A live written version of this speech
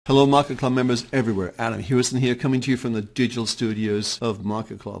Hello Market Club members everywhere. Adam Hewison here coming to you from the digital studios of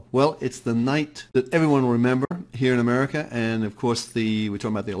Market Club. Well, it's the night that everyone will remember here in America, and of course we're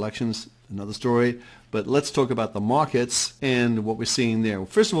talking about the elections, another story, but let's talk about the markets and what we're seeing there. Well,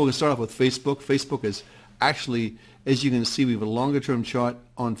 first of all, we're going to start off with Facebook. Facebook is actually, as you can see, we have a longer term chart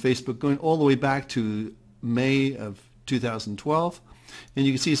on Facebook going all the way back to May of 2012, and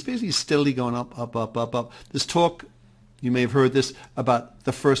you can see it's basically steadily going up, up, up, up, up. This talk, you may have heard this, about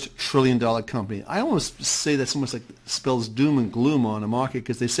the first trillion-dollar company. I almost say that's almost like spells doom and gloom on the market,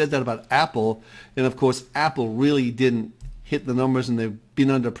 because they said that about Apple, and of course Apple really didn't hit the numbers, and they've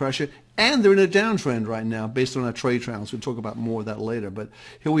been under pressure, and they're in a downtrend right now based on our trade trials. We'll talk about more of that later, but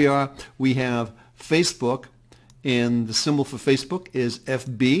here we are. We have Facebook, and the symbol for Facebook is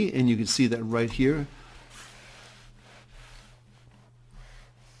FB, and you can see that right here,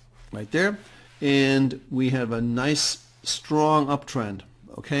 right there, and we have a nice strong uptrend,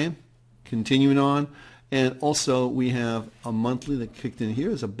 okay, continuing on. And also we have a monthly that kicked in here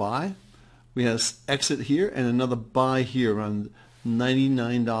as a buy. We have exit here and another buy here around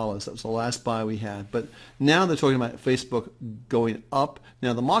 $99. That was the last buy we had. But now they're talking about Facebook going up.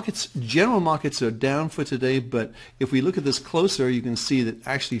 Now the markets, general markets are down for today, but if we look at this closer, you can see that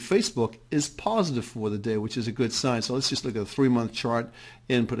actually Facebook is positive for the day, which is a good sign. So let's just look at a 3-month chart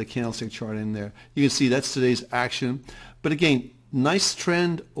and put a candlestick chart in there. You can see that's today's action. But again, nice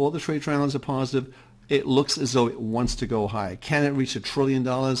trend. All the trade triangles are positive. It looks as though it wants to go high. Can it reach $1 trillion?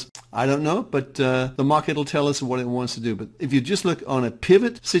 I don't know, but the market will tell us what it wants to do. But if you just look on a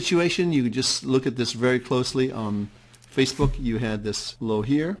pivot situation, you can just look at this very closely. On Facebook, you had this low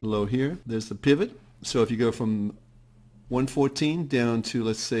here, There's the pivot. So if you go from 114 down to,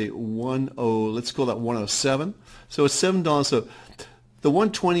 let's say, let's call that 107. So it's $7. So the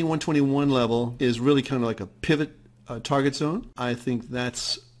 120, 121 level is really kind of like a pivot target zone. I think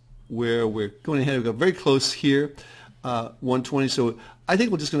that's where we're going ahead. We got very close here, 120. So I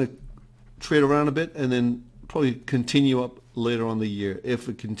think we're just going to trade around a bit and then probably continue up later on the year if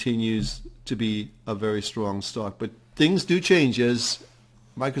it continues to be a very strong stock. But things do change, as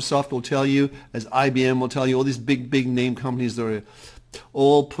Microsoft will tell you, as IBM will tell you, all these big name companies that are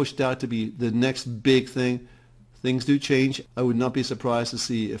all pushed out to be the next big thing. Things do change. I would not be surprised to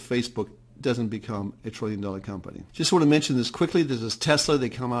see if Facebook doesn't become a $1 trillion company. Just want to mention this quickly. This is Tesla. They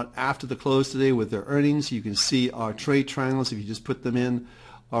come out after the close today with their earnings. You can see our trade triangles, if you just put them in,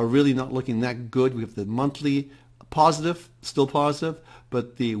 are really not looking that good. We have the monthly positive, still positive,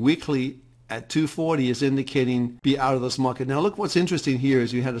 but the weekly at 240 is indicating be out of this market. Now look, what's interesting here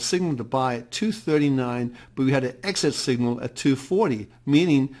is you had a signal to buy at 239, but we had an exit signal at 240,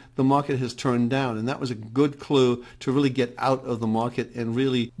 meaning the market has turned down, and that was a good clue to really get out of the market. And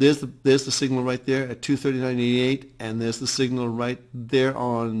really, there's the signal right there at 239.88, and there's the signal right there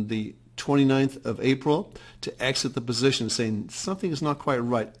on the 29th of April to exit the position, saying something is not quite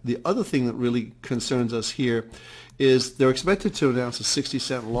right. The other thing that really concerns us here is they're expected to announce a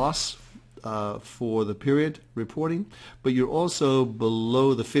 60-cent loss for the period reporting, but you're also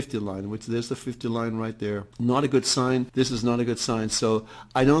below the 50 line, which there's the 50 line right there. Not a good sign. This is not a good sign. So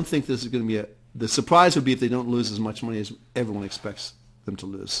I don't think this is going to be the surprise would be if they don't lose as much money as everyone expects them to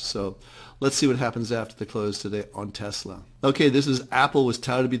lose. So let's see what happens after the close today on Tesla. Okay, this is Apple, was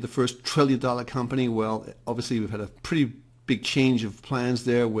touted to be the first $1 trillion company. Well, obviously we've had a pretty big change of plans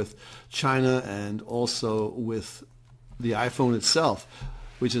there with China and also with the iPhone itself,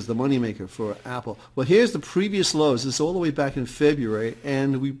 which is the moneymaker for Apple. Well, here's the previous lows. This is all the way back in February,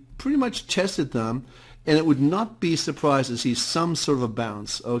 and we pretty much tested them, and it would not be surprised to see some sort of a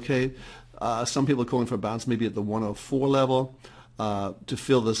bounce, okay? Some people are calling for a bounce maybe at the 104 level to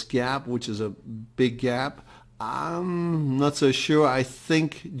fill this gap, which is a big gap. I'm not so sure. I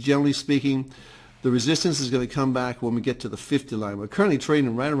think, generally speaking, the resistance is going to come back when we get to the 50 line. We're currently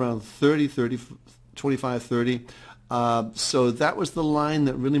trading right around 25, 30. So that was the line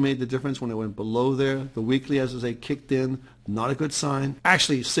that really made the difference when it went below there. The weekly, as I say, kicked in. Not a good sign.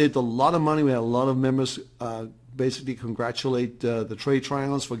 Actually saved a lot of money. We had a lot of members basically congratulate the trade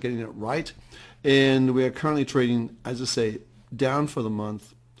triangles for getting it right. And we are currently trading, as I say, down for the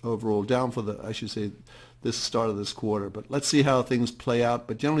month overall, down for the, I should say, this start of this quarter. But let's see how things play out.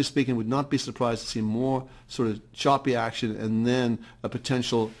 But generally speaking, would not be surprised to see more sort of choppy action and then a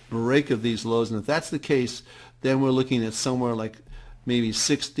potential break of these lows. And if that's the case, then we're looking at somewhere like maybe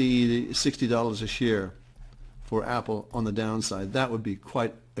 $60 a share for Apple on the downside. That would be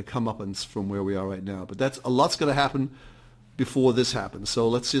quite a comeuppance from where we are right now. But that's a lot's going to happen before this happens. So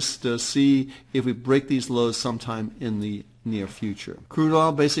let's just see if we break these lows sometime in the near future. Crude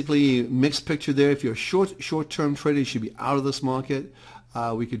oil, basically mixed picture there. If you're a short-term trader, you should be out of this market.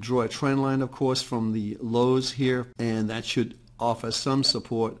 We could draw a trend line, of course, from the lows here, and that should offer some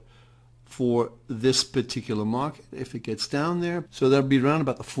support for this particular market if it gets down there. So that'll be around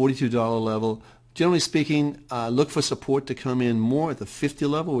about the $42 level. Generally speaking, look for support to come in more at the 50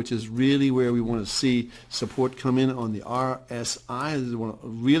 level, which is really where we want to see support come in on the RSI. This is a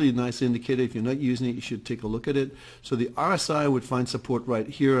really nice indicator. If you're not using it, you should take a look at it. So the RSI would find support right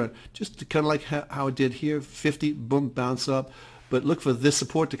here, just kind of like how it did here, 50, boom, bounce up. But look for this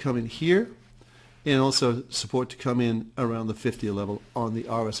support to come in here, and also support to come in around the 50 level on the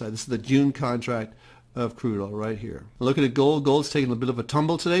RSI. This is the June contract of crude oil right here. Look at it, gold. Gold's taking a bit of a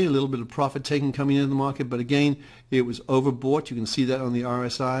tumble today, a little bit of profit taking coming into the market, but again, it was overbought. You can see that on the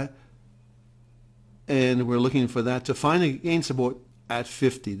RSI, and we're looking for that to find again support at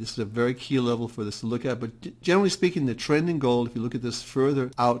 50. This is a very key level for this to look at, but generally speaking, the trend in gold, if you look at this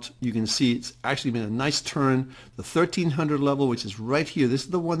further out, you can see it's actually been a nice turn. The 1300 level, which is right here, this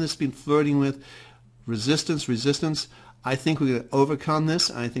is the one that's been flirting with resistance, resistance. I think we're going to overcome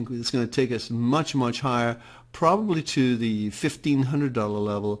this. I think it's going to take us much, much higher, probably to the $1,500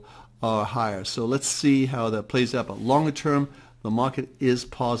 level or higher. So let's see how that plays out. But longer term, the market is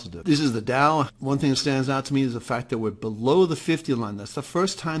positive. This is the Dow. One thing that stands out to me is the fact that we're below the 50 line. That's the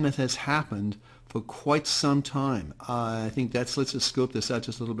first time that has happened for quite some time. I think let's just scope this out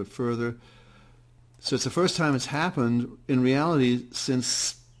just a little bit further. So it's the first time it's happened in reality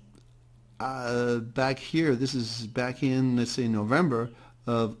since back here. This is back in, let's say, November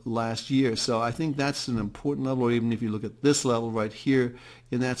of last year. So I think that's an important level, or even if you look at this level right here,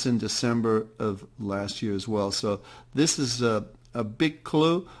 and that's in December of last year as well. So this is a big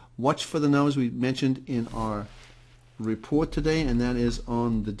clue. Watch for the numbers we mentioned in our report today, and that is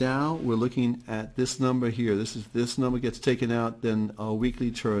on the Dow. We're looking at this number here. This number gets taken out, then our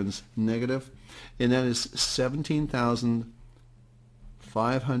weekly turns negative, and that is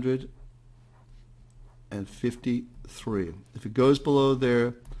 17,553. If it goes below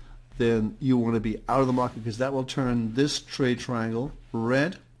there, then you want to be out of the market, because that will turn this trade triangle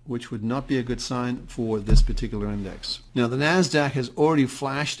red, which would not be a good sign for this particular index. Now the NASDAQ has already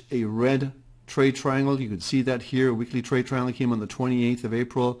flashed a red trade triangle. You can see that here. A weekly trade triangle came on the 28th of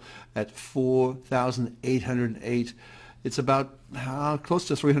April at 4,808. It's about close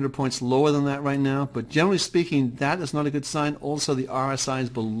to 300 points lower than that right now, but generally speaking, that is not a good sign. Also, the RSI is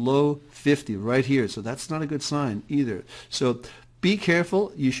below 50 right here, so that's not a good sign either. So be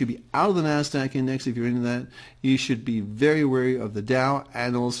careful. You should be out of the NASDAQ index if you're into that. You should be very wary of the Dow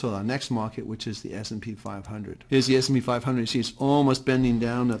and also our next market, which is the S&P 500. Here's the S&P 500. You see it's almost bending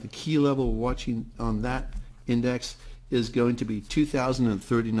down. Now the key level watching on that index is going to be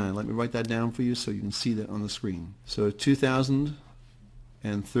 2,039. Let me write that down for you so you can see that on the screen. So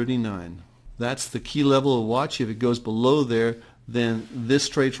 2,039. That's the key level to watch. If it goes below there, then this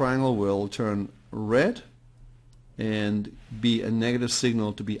trade triangle will turn red and be a negative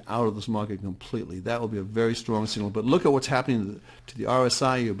signal to be out of this market completely. That will be a very strong signal. But look at what's happening to the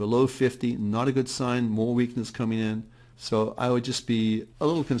RSI. You're below 50. Not a good sign. More weakness coming in. So I would just be a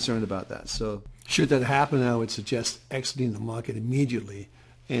little concerned about that. So should that happen, I would suggest exiting the market immediately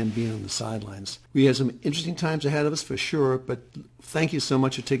and being on the sidelines. We have some interesting times ahead of us for sure, but thank you so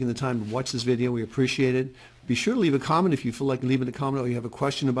much for taking the time to watch this video. We appreciate it. Be sure to leave a comment if you feel like leaving a comment or you have a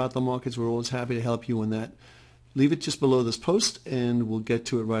question about the markets. We're always happy to help you in that. Leave it just below this post and we'll get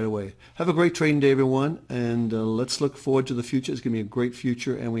to it right away. Have a great trading day, everyone, and let's look forward to the future. It's going to be a great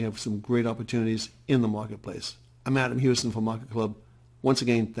future, and we have some great opportunities in the marketplace. I'm Adam Houston from Market Club. Once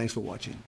again, thanks for watching.